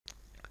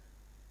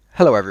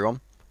Hello everyone,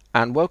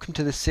 and welcome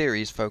to this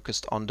series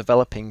focused on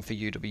developing for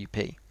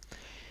UWP.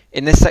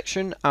 In this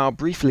section, I'll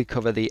briefly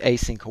cover the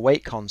async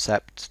await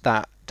concept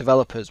that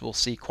developers will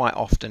see quite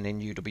often in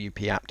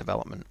UWP app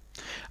development,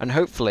 and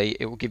hopefully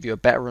it will give you a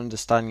better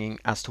understanding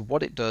as to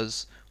what it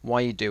does,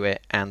 why you do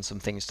it, and some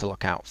things to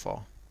look out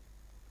for.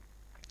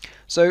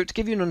 So to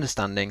give you an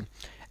understanding,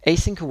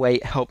 async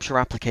await helps your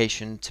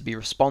application to be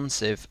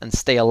responsive and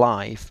stay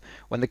alive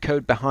when the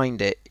code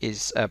behind it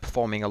is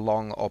performing a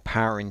long or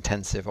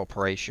power-intensive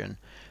operation.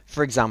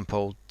 For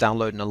example,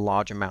 downloading a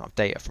large amount of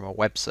data from a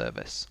web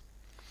service.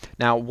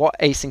 Now, what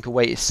async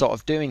await is sort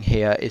of doing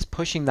here is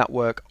pushing that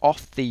work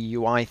off the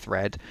UI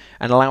thread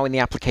and allowing the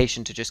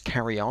application to just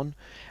carry on,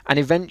 and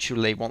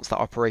eventually, once that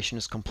operation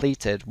is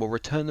completed, will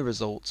return the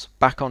results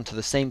back onto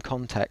the same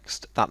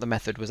context that the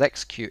method was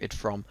executed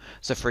from.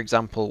 So for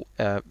example,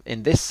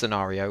 in this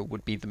scenario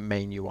would be the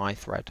main UI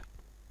thread,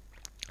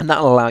 and that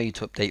will allow you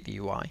to update the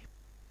UI.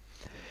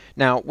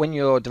 Now, when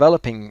you're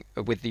developing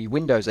with the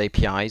Windows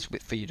APIs for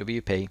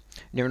UWP,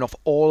 near enough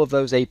all of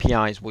those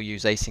APIs will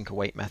use async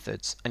await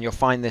methods, and you'll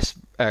find this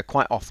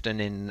quite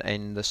often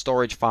in the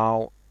storage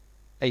file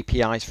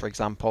APIs, for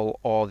example,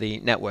 or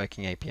the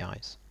networking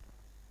APIs.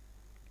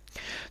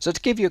 So to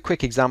give you a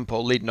quick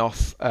example, leading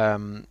off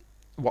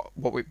what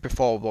we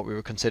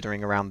were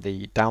considering around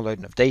the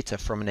downloading of data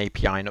from an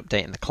API and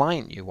updating the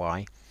client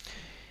UI.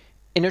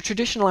 In a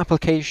traditional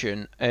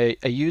application, a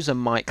user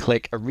might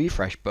click a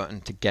refresh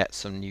button to get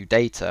some new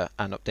data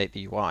and update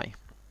the UI.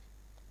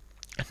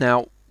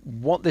 Now,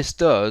 what this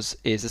does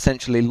is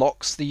essentially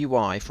locks the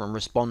UI from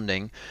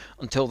responding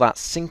until that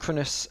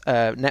synchronous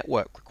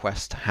network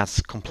request has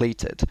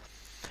completed.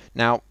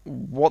 Now,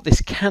 what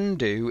this can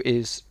do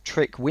is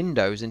trick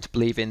Windows into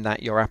believing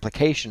that your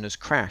application has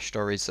crashed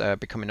or is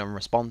becoming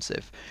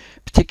unresponsive,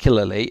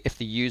 particularly if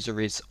the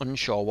user is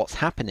unsure what's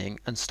happening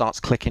and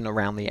starts clicking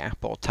around the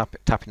app or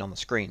tapping on the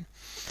screen.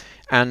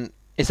 And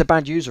it's a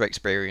bad user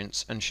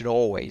experience and should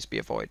always be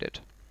avoided.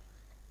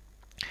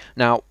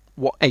 Now,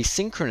 what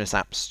asynchronous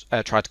apps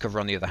try to cover,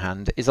 on the other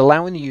hand, is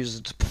allowing the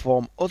user to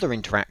perform other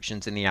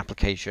interactions in the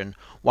application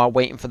while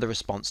waiting for the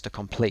response to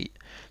complete.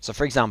 So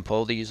for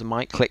example, the user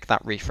might click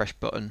that refresh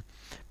button,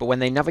 but when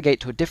they navigate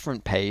to a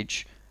different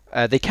page,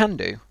 they can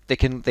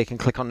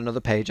click on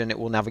another page and it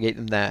will navigate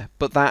them there.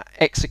 But that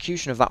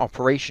execution of that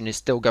operation is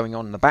still going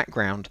on in the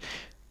background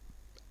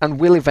and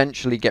will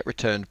eventually get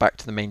returned back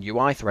to the main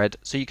UI thread,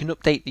 so you can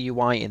update the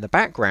UI in the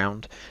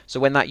background, so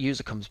when that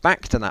user comes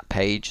back to that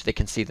page, they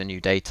can see the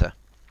new data.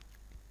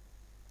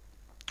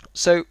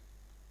 So,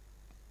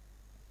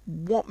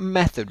 what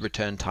method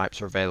return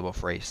types are available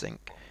for async?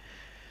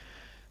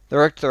 There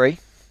are three.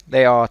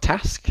 They are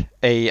task,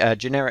 a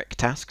generic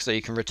task, so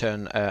you can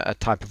return a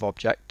type of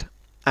object,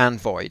 and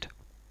void.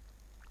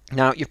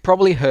 Now, you've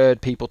probably heard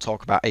people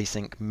talk about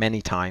async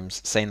many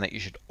times, saying that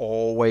you should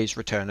always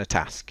return a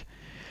task.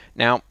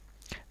 Now,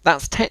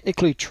 that's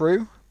technically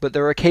true, but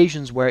there are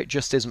occasions where it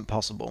just isn't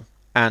possible,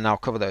 and I'll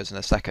cover those in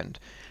a second.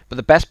 But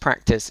the best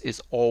practice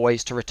is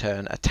always to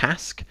return a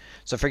task.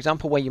 So for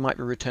example, where you might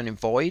be returning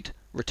void,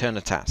 return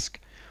a task.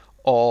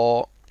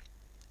 Or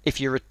if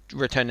you're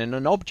returning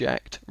an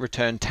object,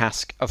 return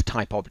task of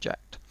type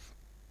object,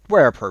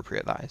 where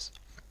appropriate that is.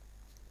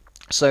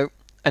 So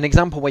an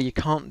example where you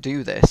can't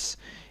do this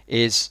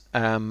is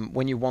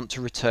when you want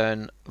to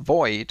return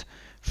void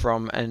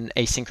from an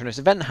asynchronous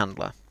event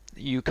handler.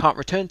 You can't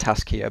return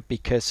task here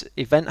because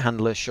event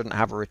handlers shouldn't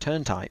have a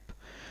return type.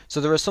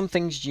 So there are some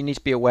things you need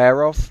to be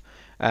aware of.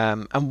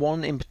 And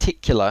one in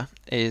particular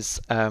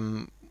is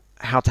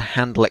how to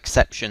handle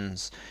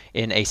exceptions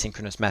in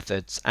asynchronous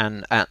methods,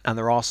 and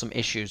there are some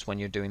issues when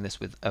you're doing this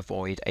with a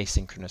void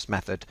asynchronous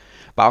method,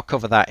 but I'll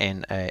cover that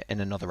in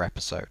another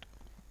episode.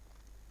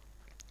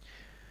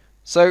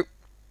 So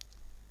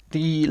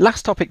the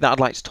last topic that I'd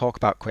like to talk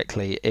about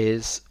quickly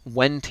is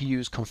when to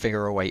use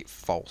configure await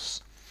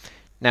false.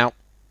 Now,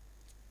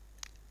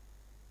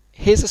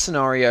 here's a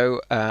scenario,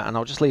 and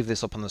I'll just leave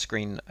this up on the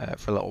screen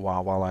for a little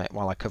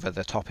while I cover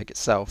the topic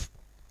itself.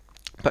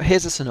 But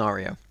here's a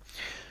scenario.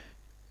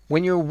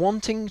 When you're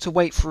wanting to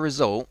wait for a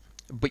result,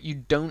 but you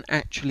don't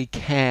actually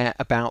care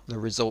about the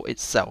result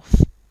itself.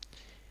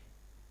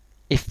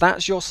 If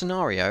that's your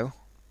scenario,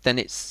 then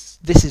this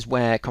is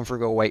where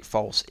configure await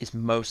false is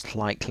most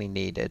likely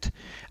needed.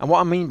 And what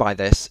I mean by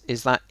this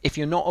is that if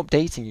you're not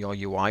updating your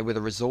UI with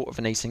a result of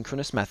an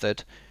asynchronous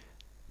method,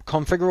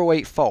 configure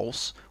await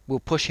false will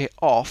push it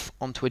off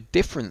onto a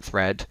different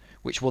thread,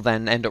 which will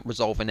then end up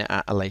resolving it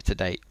at a later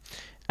date.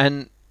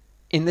 And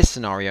in this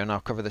scenario, and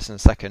I'll cover this in a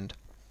second,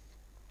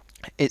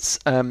 it's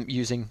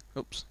using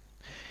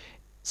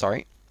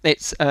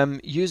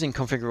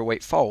configure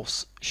await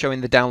false,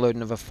 showing the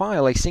downloading of a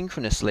file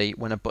asynchronously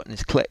when a button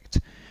is clicked.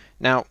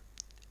 Now,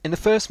 in the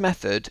first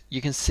method,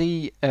 you can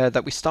see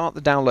that we start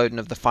the downloading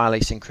of the file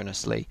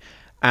asynchronously,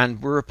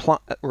 and we're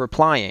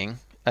applying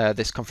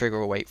this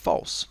configure await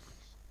false.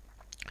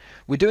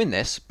 We're doing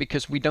this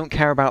because we don't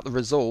care about the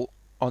result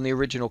on the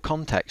original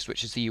context,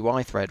 which is the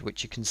UI thread,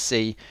 which you can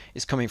see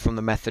is coming from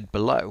the method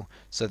below.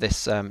 So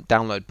this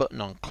download button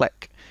on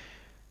click.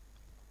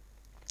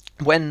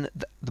 when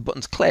the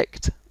button's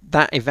clicked,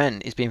 that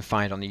event is being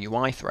fired on the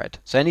UI thread.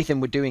 So anything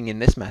we're doing in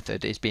this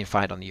method is being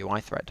fired on the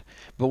UI thread.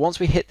 But once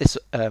we hit this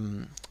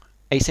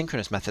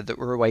asynchronous method that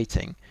we're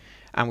awaiting,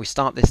 and we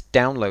start this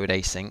download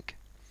async,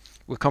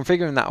 we're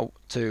configuring that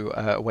to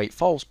await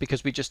false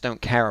because we just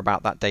don't care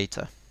about that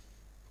data.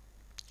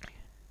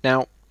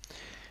 Now,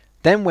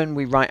 then when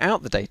we write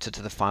out the data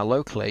to the file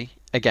locally,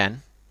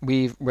 again,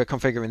 we're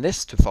configuring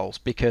this to false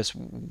because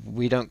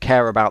we don't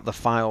care about the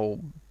file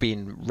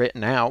being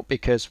written out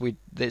because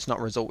it's not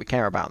a result we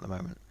care about at the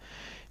moment.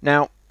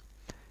 Now,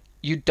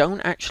 you don't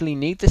actually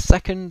need this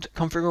second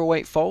configure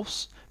await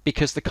false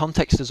because the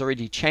context has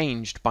already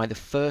changed by the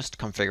first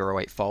configure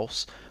await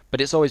false,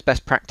 but it's always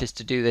best practice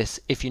to do this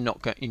if you're not,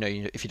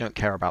 if you don't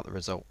care about the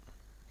result.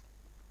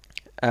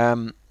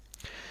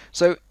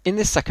 So in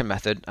this second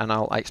method, and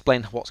I'll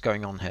explain what's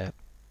going on here,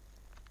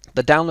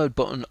 the download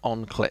button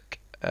on click,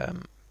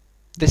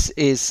 this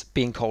is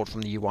being called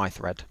from the UI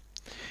thread.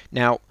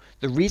 Now,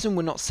 the reason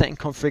we're not setting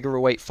configure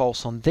await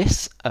false on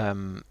this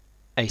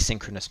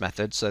asynchronous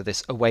method, so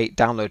this await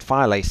download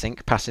file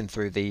async passing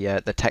through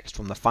the text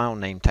from the file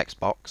name text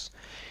box,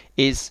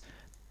 is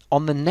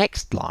on the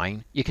next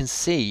line you can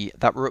see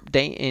that we're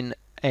updating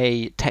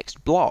a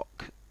text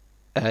block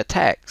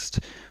text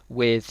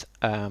with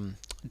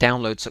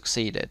download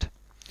succeeded.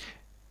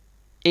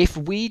 If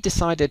we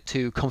decided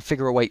to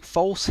configure await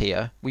false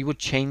here, we would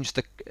change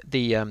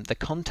the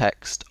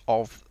context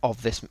of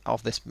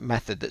this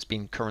method that's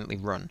being currently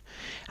run,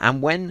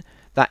 and when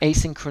that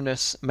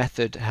asynchronous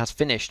method has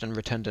finished and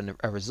returned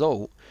a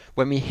result,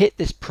 when we hit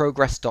this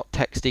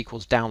progress.text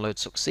equals download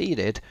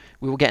succeeded,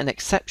 we will get an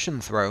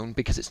exception thrown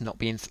because it's not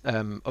being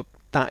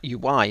that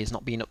UI is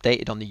not being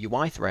updated on the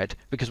UI thread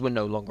because we're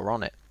no longer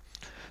on it.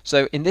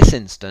 So in this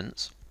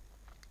instance,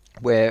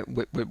 we're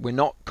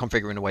not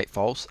configuring await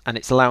false, and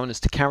it's allowing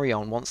us to carry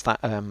on once that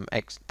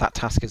that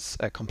task is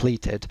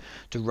completed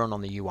to run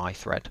on the UI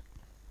thread.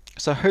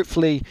 So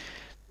hopefully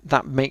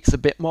that makes a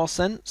bit more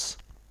sense.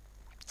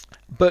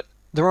 But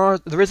there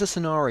is a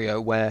scenario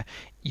where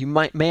you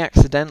may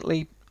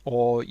accidentally,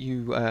 or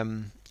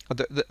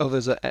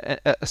there's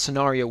a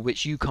scenario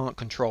which you can't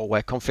control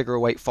where configure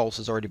await false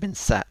has already been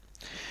set,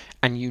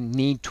 and you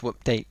need to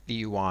update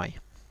the UI.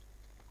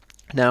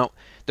 Now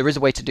there is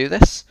a way to do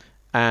this.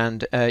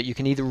 And you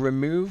can either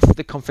remove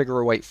the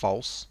configure await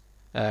false,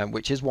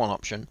 which is one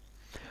option,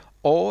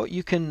 or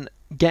you can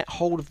get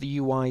hold of the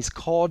UI's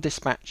core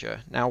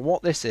dispatcher. Now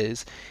what this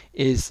is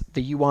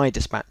the UI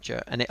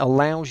dispatcher, and it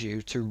allows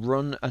you to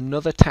run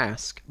another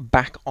task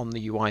back on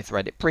the UI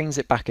thread. It brings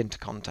it back into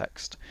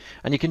context.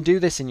 And you can do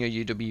this in your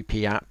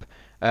UWP app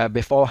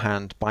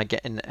beforehand by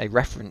getting a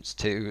reference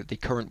to the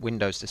current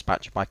Windows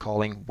dispatcher by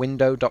calling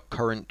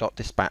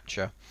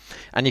window.current.dispatcher,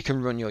 and you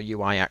can run your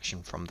UI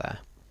action from there.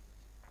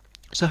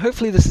 So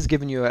hopefully this has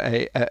given you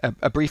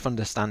a brief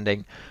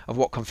understanding of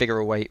what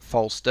configure await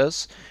false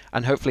does,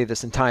 and hopefully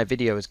this entire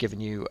video has given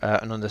you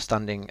an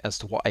understanding as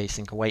to what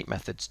async await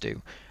methods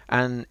do.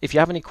 And if you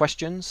have any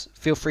questions,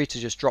 feel free to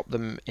just drop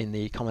them in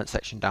the comment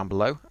section down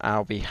below.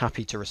 I'll be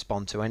happy to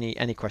respond to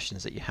any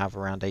questions that you have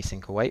around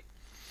async await,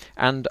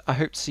 and I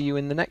hope to see you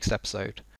in the next episode.